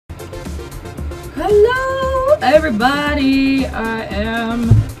Hello, everybody. I am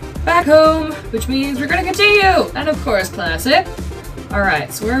back home, which means we're gonna continue. And of course, classic. All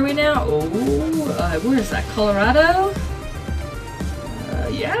right, so where are we now? Oh, where is that? Colorado?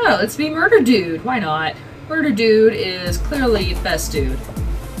 Yeah, let's be Murder Dude. Why not? Murder Dude is clearly the best dude.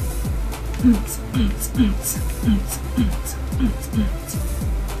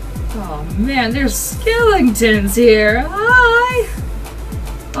 Oh man, there's skeletons here. Hi.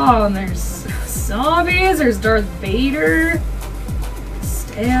 Oh, and there's zombies. There's Darth Vader.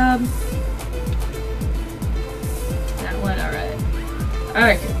 Stab. That one. All right. All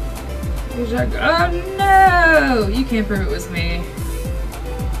right. Oh no! You can't prove it was me.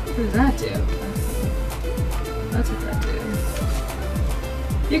 What does that do? That's what that did.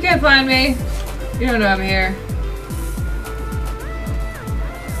 You can't find me. You don't know I'm here.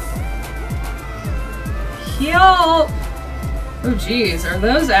 Help! Oh jeez, are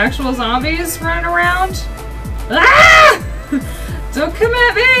those actual zombies running around? Ah! Don't come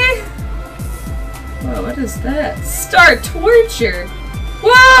at me! Whoa, what is that? Start torture!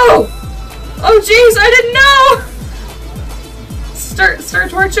 Whoa! Oh jeez, I didn't know! Start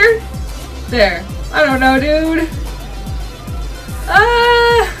torture? There. I don't know, dude.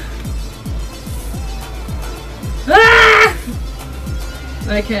 Ah! Ah!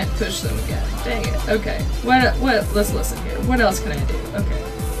 I can't push them again. Dang it. Okay. What? Let's listen here. What else can I do? Okay.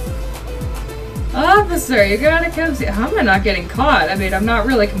 Officer, you gotta come see. How am I not getting caught? I mean, I'm not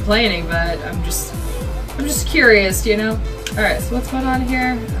really complaining, but I'm just curious, you know? Alright, so what's going on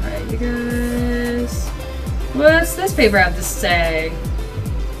here? Alright, you guys. What's this paper have to say?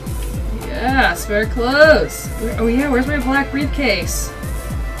 Yeah, spare clothes. Oh yeah, where's my black briefcase?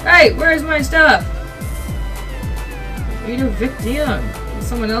 Hey, where's my stuff? Reader victim. Will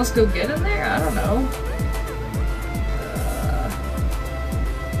someone else go get in there? I don't know.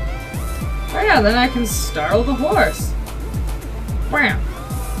 Oh yeah, then I can startle the horse. Wham!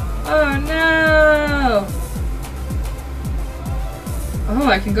 Oh no! Oh,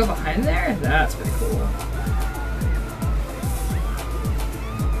 I can go behind there? That's pretty cool.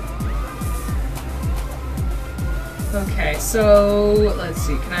 Okay, so let's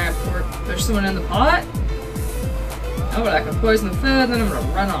see. Can I push someone in the pot? Oh, but I can poison the food, then I'm gonna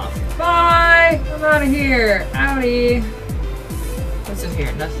run off. Bye! I'm out of here. Outie. What's in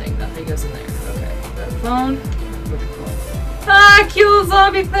here? Nothing. Nothing goes in there. Okay. Got a phone. Pretty cool. Ah, cute little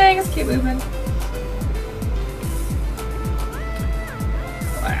zombie things. Keep moving.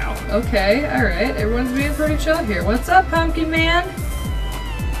 Wow. Okay. All right. Everyone's being pretty chill here. What's up, Pumpkin Man?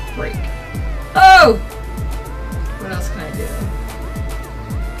 Break. Oh! What else can I do?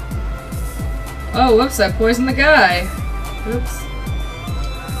 Oh, whoops, I poisoned the guy. Oops.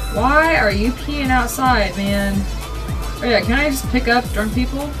 Why are you peeing outside, man? Oh yeah, can I just pick up drunk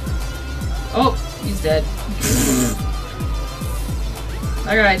people? Oh, he's dead.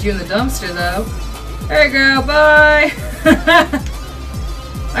 I gotta hide you in the dumpster, though. There you go, bye!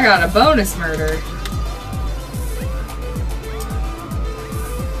 I got a bonus murder.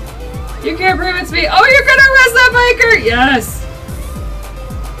 You can't prove it's me. Oh, you're gonna arrest that biker! Yes!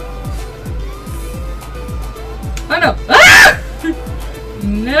 Oh no! Ah!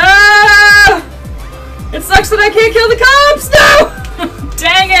 No! It sucks that I can't kill the cops! No!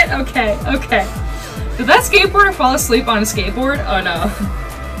 Dang it! Okay, okay. Did that skateboarder fall asleep on a skateboard? Oh no.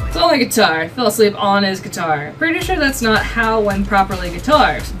 It's only a guitar. Fell asleep on his guitar. Pretty sure that's not how one properly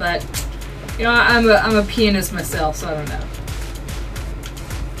guitars, but you know, I'm a pianist myself, so I don't know.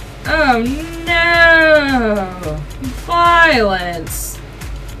 Oh no! Violence!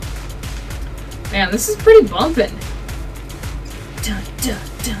 Man, this is pretty bumpin'. Dun, dun,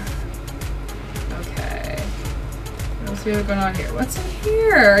 dun. Okay. What else we have going on here? What's in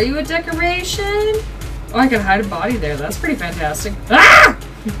here? Are you a decoration? Oh, I can hide a body there. That's pretty fantastic. Ah!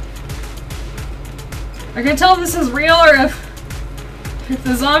 I can tell if this is real or if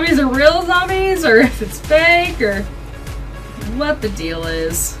the zombies are real zombies or if it's fake or what the deal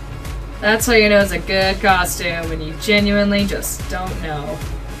is. That's how you know it's a good costume when you genuinely just don't know.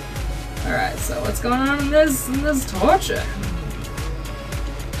 Alright, so what's going on in this torture?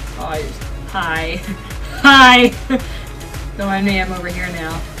 Oh, hi. Hi! Don't mind me, I'm over here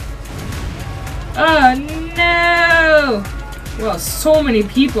now. Oh no! Well, so many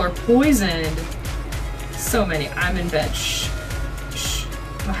people are poisoned. So many. I'm in bed. Shh. Shh.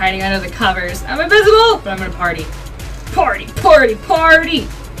 I'm hiding under the covers. I'm invisible! But I'm gonna party. Party, party, party!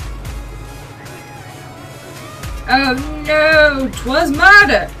 Oh no! 'Twas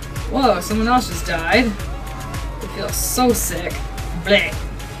murder! Whoa, someone else just died. I feel so sick. Bleh.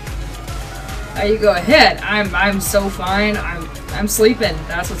 You go ahead. I'm so fine. I'm sleeping.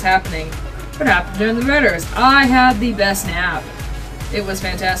 That's what's happening. What happened during the murders? I had the best nap. It was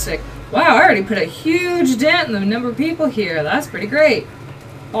fantastic. Wow, I already put a huge dent in the number of people here. That's pretty great.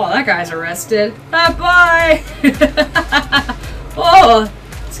 Oh, that guy's arrested. Bye! Whoa!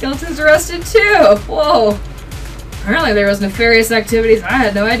 Skeleton's arrested too! Whoa! Apparently there was nefarious activities I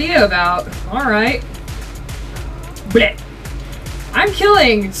had no idea about. Alright. Blech. I'm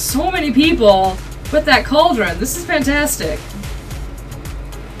killing so many people with that cauldron. This is fantastic.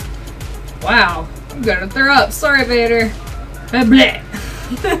 Wow. I'm gonna throw up. Sorry, Vader. Blech.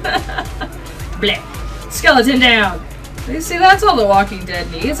 Blech. Skeleton down. You see, that's all the Walking Dead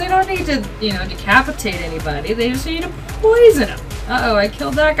needs. They don't need to, you know, decapitate anybody. They just need to poison them. Uh-oh, I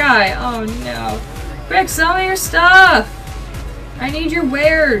killed that guy. Oh, no. Rick, sell me your stuff. I need your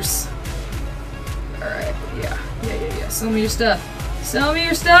wares. Alright, yeah. Sell me your stuff. Sell me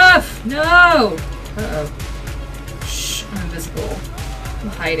your stuff! No! Uh-oh. Shh, I'm invisible. I'm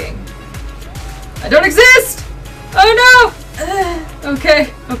hiding. I don't exist! Oh, no! Okay,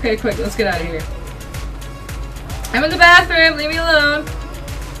 quick, let's get out of here. I'm in the bathroom, leave me alone.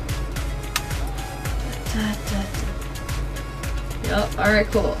 Yup, alright,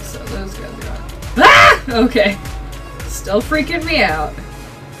 cool. So those guys are gone. Ah! Okay. Still freaking me out.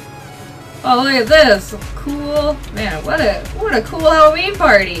 Oh, look at this. Cool. Man, what a cool Halloween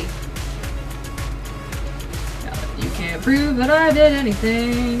party. Now, you can't prove that I did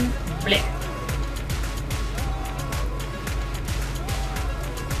anything. Blech.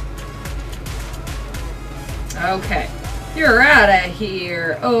 Okay. You're out of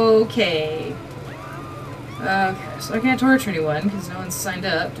here. Okay. Okay, so I can't torture anyone because no one's signed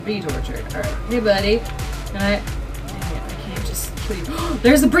up to be tortured. Alright. Hey, buddy. Can I... Dang it, I can't just kill you.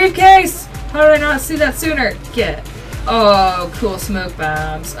 There's the briefcase! How did I not see that sooner? Get it. Oh, cool smoke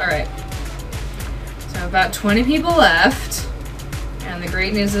bombs. Alright. So about 20 people left. And the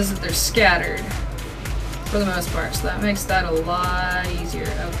great news is that they're scattered. For the most part. So that makes that a lot easier.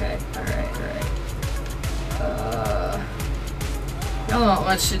 Okay. Alright. Y'all don't want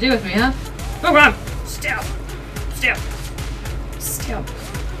much to do with me, huh? Move on! Stab!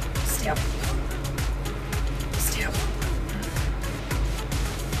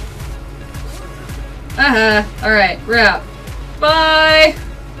 Alright, we're out. Bye!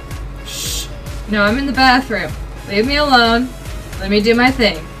 Shh. No, I'm in the bathroom. Leave me alone. Let me do my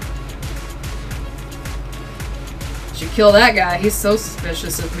thing. Should kill that guy. He's so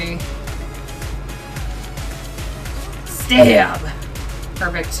suspicious of me. Stab!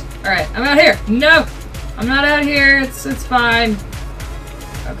 Perfect. Alright, I'm out here. No! I'm not out here. It's fine.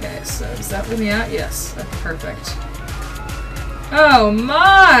 Okay, so does that let me out? Yes. Okay, perfect. Oh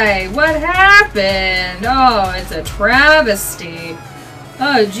my! What happened? Oh, it's a travesty.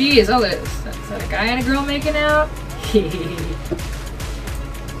 Oh, geez. Oh, is that a guy and a girl making out?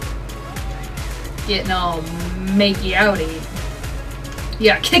 Getting all makey-outy.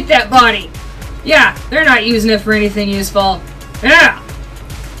 Yeah, kick that body! Yeah, they're not using it for anything useful. Yeah!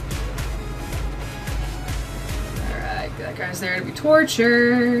 Alright, that guy's there to be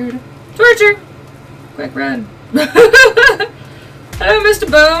tortured. Torture! Quick, run. Hello, Mr.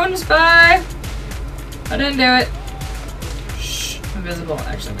 Bones. Bye. I didn't do it. Shh. I'm invisible.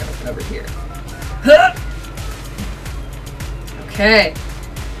 Actually, I'm gonna put over here. Huh. Okay.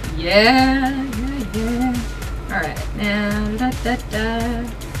 Yeah. Alright. Now, da.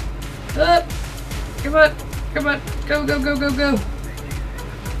 Up. Come on. Go. And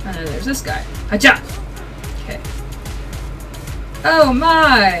then there's this guy. Hacha. Okay. Oh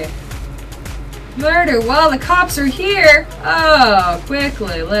my. Murder while the cops are here? Oh,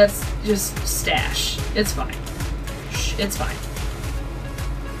 quickly, let's just stash. It's fine. Shh, it's fine.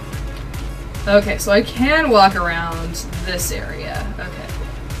 Okay, so I can walk around this area. Okay.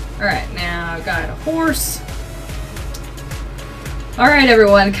 Alright, now I've got a horse. Alright,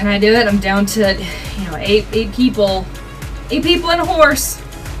 everyone, can I do it? I'm down to, you know, eight people. 8 people and a horse.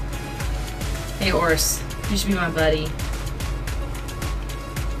 Hey, horse. You should be my buddy.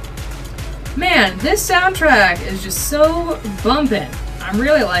 Man, this soundtrack is just so bumpin'. I'm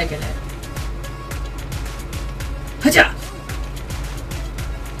really liking it. Hacha!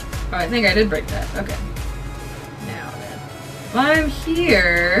 Oh, I think I did break that. Okay. Now then. If I'm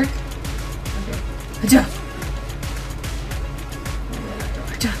here... Okay. Hacha!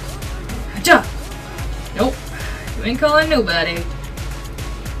 Hacha! Hacha! Nope. You ain't calling nobody.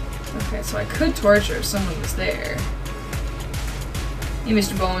 Okay, so I could torture if someone was there. Hey,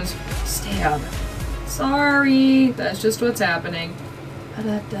 Mr. Bones. Stab. Sorry, that's just what's happening.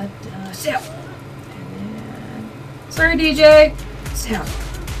 Stab. And sorry, DJ. Stab.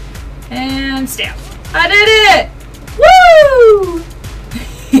 And stab. I did it! Woo!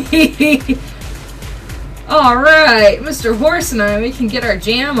 Alright, Mr. Horse and I, we can get our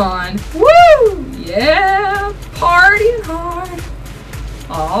jam on. Woo! Yeah! Partying hard!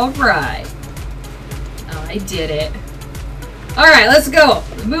 Alright. I did it. Alright, let's go.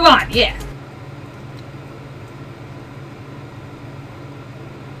 Let's move on. Yeah.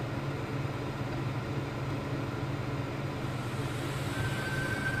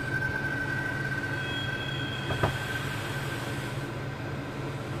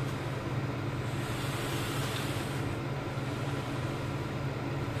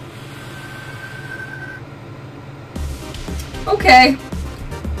 Okay.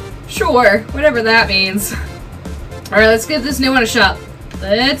 Sure. Whatever that means. Alright, let's give this new one a shot.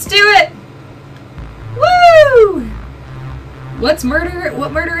 Let's do it! Woo! What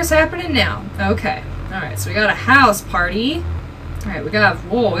murder is happening now? Okay. Alright, so we got a house party. Alright, we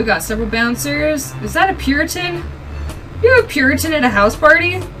got several bouncers. Is that a Puritan? You have a Puritan at a house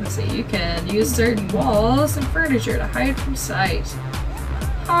party? Let's see, you can use certain walls and furniture to hide from sight.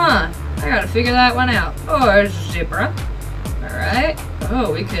 Huh. I gotta figure that one out. Oh, zebra. Alright.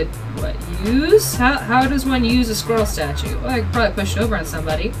 Oh, we could, what, use? How does one use a squirrel statue? Well, I could probably push it over on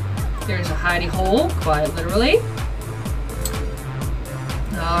somebody. There's a hidey hole, quite literally.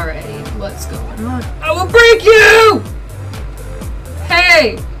 Alrighty, what's going on? I will break you!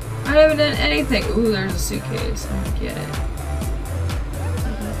 Hey! I haven't done anything. Ooh, there's a suitcase. I don't get it.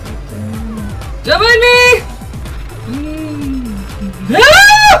 Don't mind me! No!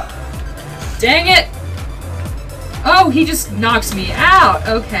 Dang it! Oh, he just knocks me out.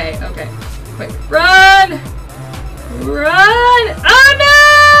 Okay, okay. Wait, run! Run! Oh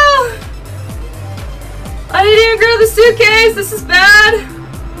no! I didn't even grab the suitcase. This is bad.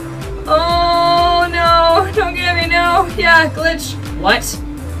 Oh no! Don't get me, no. Yeah, glitch. What?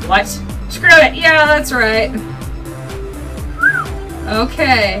 What? Screw it. Yeah, that's right.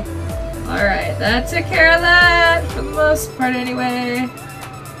 Okay. Alright, that took care of that. For the most part, anyway.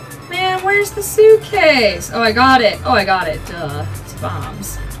 Man, where's the suitcase? Oh, I got it. Oh, I got it. Duh. It's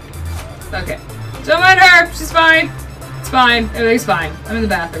bombs. Okay. Don't mind her. She's fine. It's fine. Everything's fine. I'm in the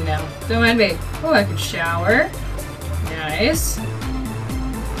bathroom now. Don't mind me. Oh, I can shower. Nice.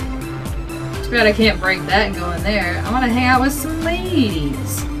 Too bad I can't break that and go in there. I want to hang out with some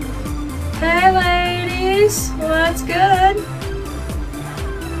ladies. Hey, ladies. Well, that's good.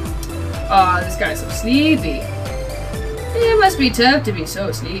 Oh, this guy's so sleepy. It must be tough to be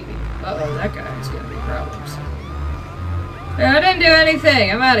so sleepy. Uh-oh, that guy's gonna be problems. I didn't do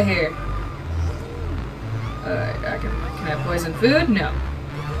anything. I'm out of here. Can I poison food? No.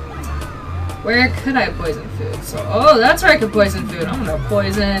 Where could I poison food? So, oh, that's where I could poison food. I'm gonna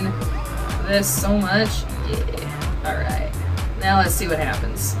poison this so much. Yeah. Alright. Now let's see what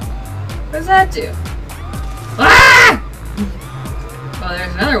happens. What does that do? Ah! Oh,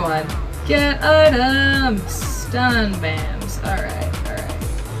 there's another one. Get items. Stun bams. Alright.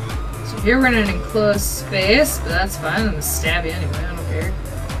 Here we're in an enclosed space, but that's fine. I'm gonna stab you anyway, I don't care.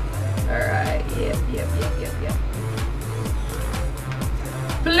 Alright, yep.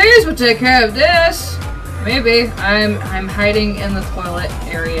 Please will take care of this! Maybe. I'm hiding in the toilet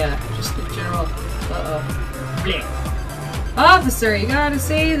area. Just the general bleh. Officer, you gotta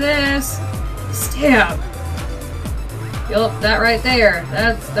see this! Stab! Yup, that right there.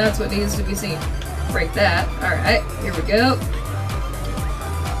 That's what needs to be seen. Break that. Alright, here we go.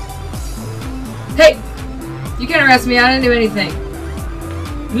 Hey! You can't arrest me, I didn't do anything.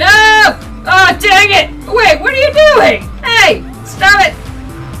 No! Oh, dang it! Wait, what are you doing? Hey! Stop it!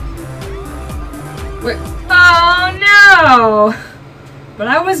 Wait. Oh, no! But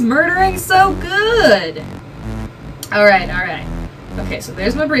I was murdering so good! Alright. Okay, so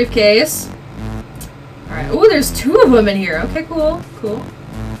there's my briefcase. Alright. Ooh, there's two of them in here. Okay, cool.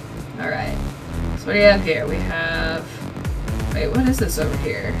 Alright. So what do you have here? We have... Wait, what is this over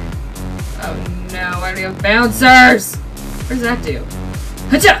here? Oh no, why do we have bouncers? What does that do?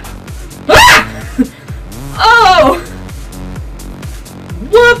 Hacha! Ah! Oh!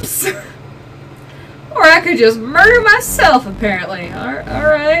 Whoops! Or I could just murder myself, apparently.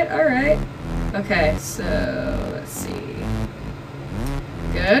 Alright. Okay, so, let's see.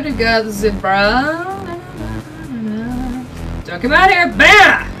 Good, we got the zebra. Don't come out here!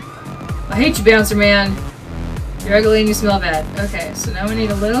 Bah! I hate you, bouncer man. You're ugly and you smell bad. Okay, so now we need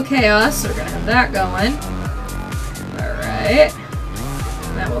a little chaos, so we're gonna have that going. Alright.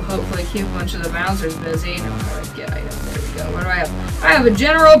 That will hopefully keep a bunch of the bouncers busy. No, how do I get items? There we go. What do I have? I have a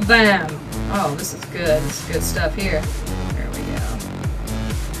general bam! Oh, this is good. This is good stuff here. There we go.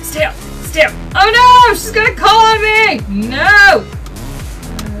 Stay up! Oh no! She's gonna call on me! No!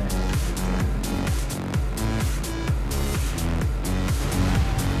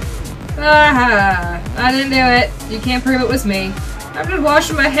 Ah, I didn't do it. You can't prove it was me. I'm just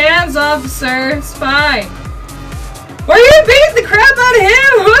washing my hands, officer. It's fine. Why are you beating the crap out of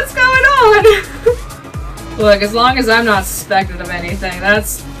him? What's going on? Look, as long as I'm not suspected of anything,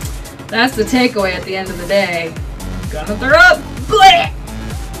 that's the takeaway at the end of the day. Gonna throw up. Blech!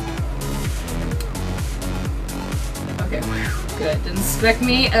 Okay, good. Didn't suspect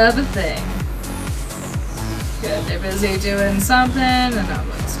me of a thing. Good, they're busy doing something, and I'm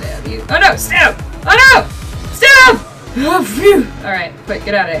gonna stab you. Oh no, stab! Oh no! Stab! Oh, phew! Alright, quick,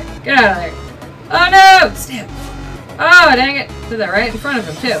 get out of there. Get out of there. Oh no! Stab! Oh, dang it. Did that right in front of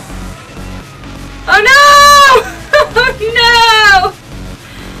him, too. Oh no! Oh no!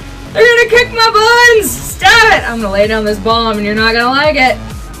 They're gonna kick my buns! Stop it! I'm gonna lay down this bomb and you're not gonna like it.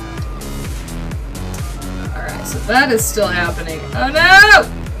 Alright, so that is still happening. Oh no!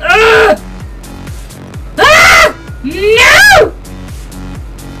 Ugh! Ah! No!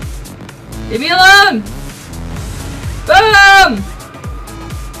 Leave me alone! Boom!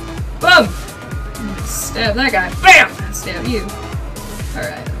 Boom! Stab that guy. Bam! Stab you.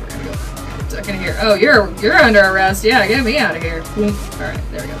 Alright, we're gonna go duck in here. Oh, you're under arrest. Yeah, get me out of here. Alright,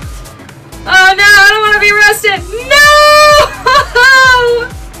 there we go. Oh no, I don't want to be arrested! No!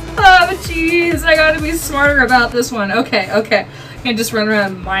 Oh jeez, I gotta be smarter about this one. Okay, okay. I can't just run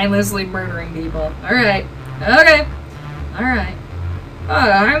around mindlessly murdering people. Alright. Okay. Alright. Oh,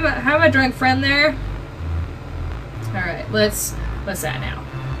 have my drunk friend there? Alright, let's that now.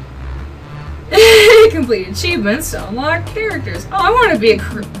 Complete achievements to unlock characters. Oh, I want to be a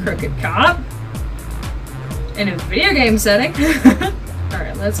crooked cop. In a video game setting.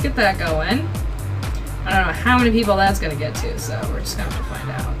 Alright, let's get that going. I don't know how many people that's going to get to, so we're just going to have to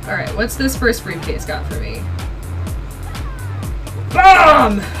find out. Alright, what's this first briefcase got for me?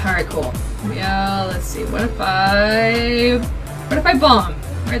 Bomb! Alright, cool. Yeah, let's see. What if I bomb?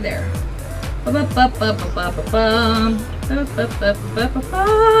 Right there. Oh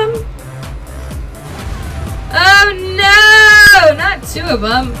no! Not two of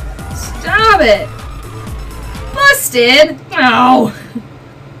them. Stop it! Busted! No!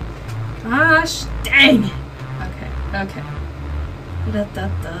 Gosh dang it. Okay, okay.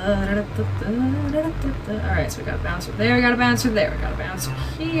 Alright, so we got a bouncer there, we got a bouncer there, we got a bouncer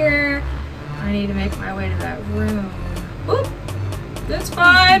here. I need to make my way to that room. Oop! That's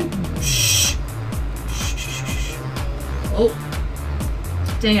fine! Shh! Shh! Oh.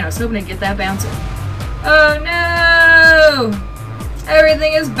 Dang it, I was hoping to get that bouncer. Oh no!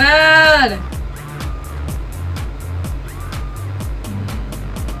 Everything is bad!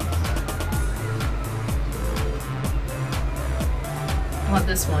 I want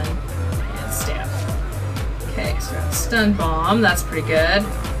this one. And stab. Okay, so we got stun bomb. That's pretty good.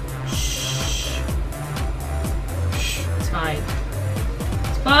 Shh. Shh. It's fine.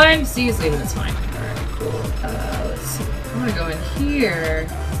 It's fine. See, it's leaving. It's fine. Alright, cool. Let's see. I'm gonna go in here.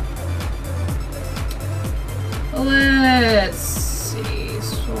 Let's see.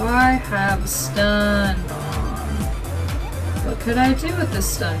 So I have a stun bomb. What could I do with this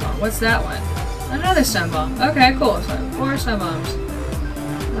stun bomb? What's that one? Another stun bomb. Okay, cool. So I have 4 stun bombs.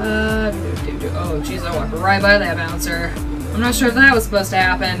 Oh, jeez, I walked right by that bouncer. I'm not sure if that was supposed to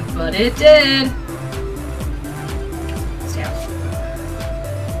happen, but it did. Stab.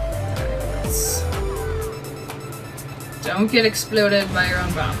 Don't get exploded by your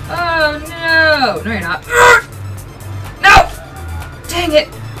own bomb. Oh no! No, you're not. No! Dang it!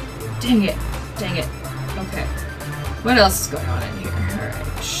 Dang it! Dang it! Okay. What else is going on in here?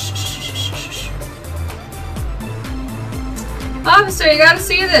 Alright. Shh, shh, shh, shh, shh. Officer, you gotta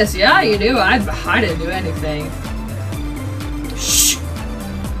see this. Yeah, you do. I didn't do anything. Shh!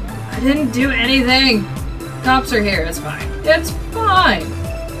 I didn't do anything. Cops are here. It's fine. It's fine.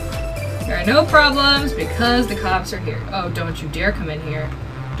 There are no problems because the cops are here. Oh, don't you dare come in here.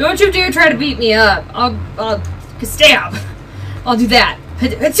 Don't you dare try to beat me up. I'll stab. I'll do that.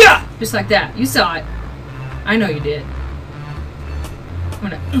 Just like that. You saw it. I know you did. I'm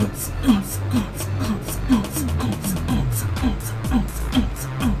gonna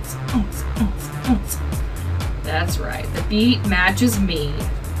That's right. The beat matches me.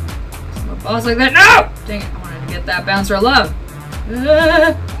 So my boss like that. No! Dang it. I wanted to get that bouncer alone.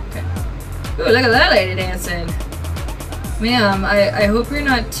 Okay. Ooh, look at that lady dancing. Ma'am, I hope you're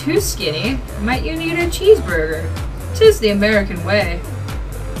not too skinny. Might you need a cheeseburger? 'Tis the American way.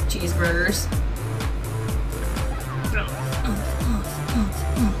 Cheeseburgers.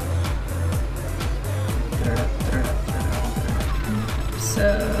 So,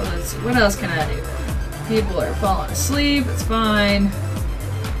 let's see. What else can I do? People are falling asleep. It's fine.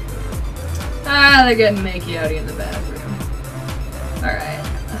 Ah, they're getting makey-outy in the bathroom. Alright.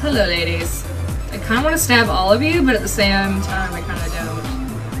 hello, ladies. I kind of want to stab all of you, but at the same time, I kind of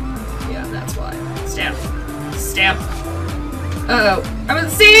don't. Yeah, that's why. Stab. Stab. Uh-oh. I'm at the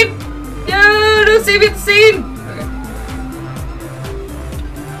scene! No! Don't save me at the scene! Okay.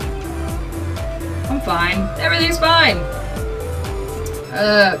 I'm fine. Everything's fine.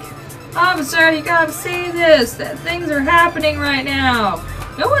 Okay. Officer, you gotta see this. That things are happening right now.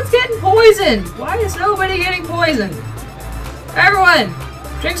 No one's getting poisoned. Why is nobody getting poisoned? Everyone,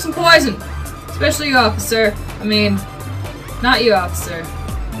 drink some poison. Especially you, officer. I mean, not you, officer.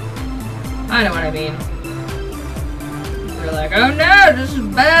 I know what I mean. They're like, oh no, this is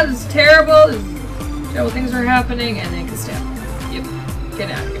bad, this is terrible, terrible things are happening, and they can stab. Yep,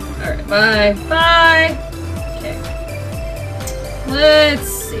 get out of here. Alright, bye. Bye! Okay. Let's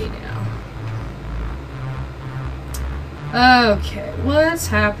see now. Okay, what's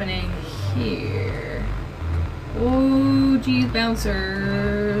happening here? Oh, geez,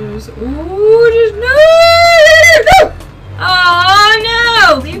 bouncers. Oh, just no! No! Oh,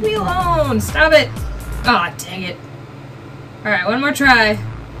 no! Leave me alone! Stop it! Aw, dang it. Alright, one more try.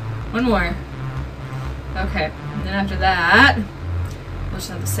 One more. Okay, and then after that, we'll just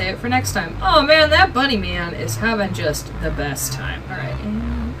have to save it for next time. Oh man, that bunny man is having just the best time. Alright,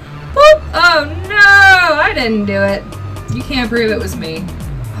 and boop! Oh no! I didn't do it. You can't prove it was me.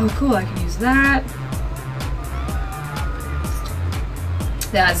 Oh cool, I can use that.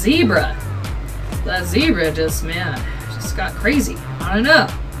 That zebra. That zebra just, man, just got crazy. I don't know.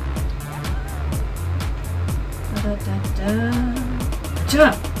 Da, da, da.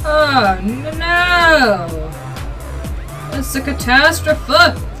 Jump. Oh no! It's a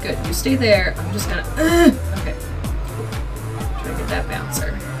catastrophe! Good, you stay there. I'm just gonna. Okay. Try to get that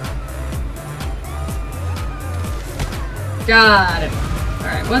bouncer. Got him.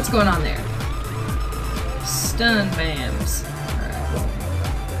 Alright, what's going on there? Stun bams. Alright, well,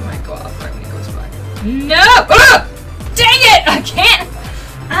 it might go off right when he goes by. No! Ah! Dang it! I can't!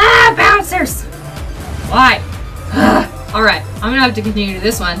 Ah, bouncers! Why? Alright, I'm gonna have to continue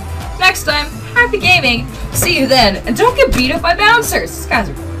this one next time. Happy gaming! See you then, and don't get beat up by bouncers! These guys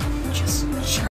are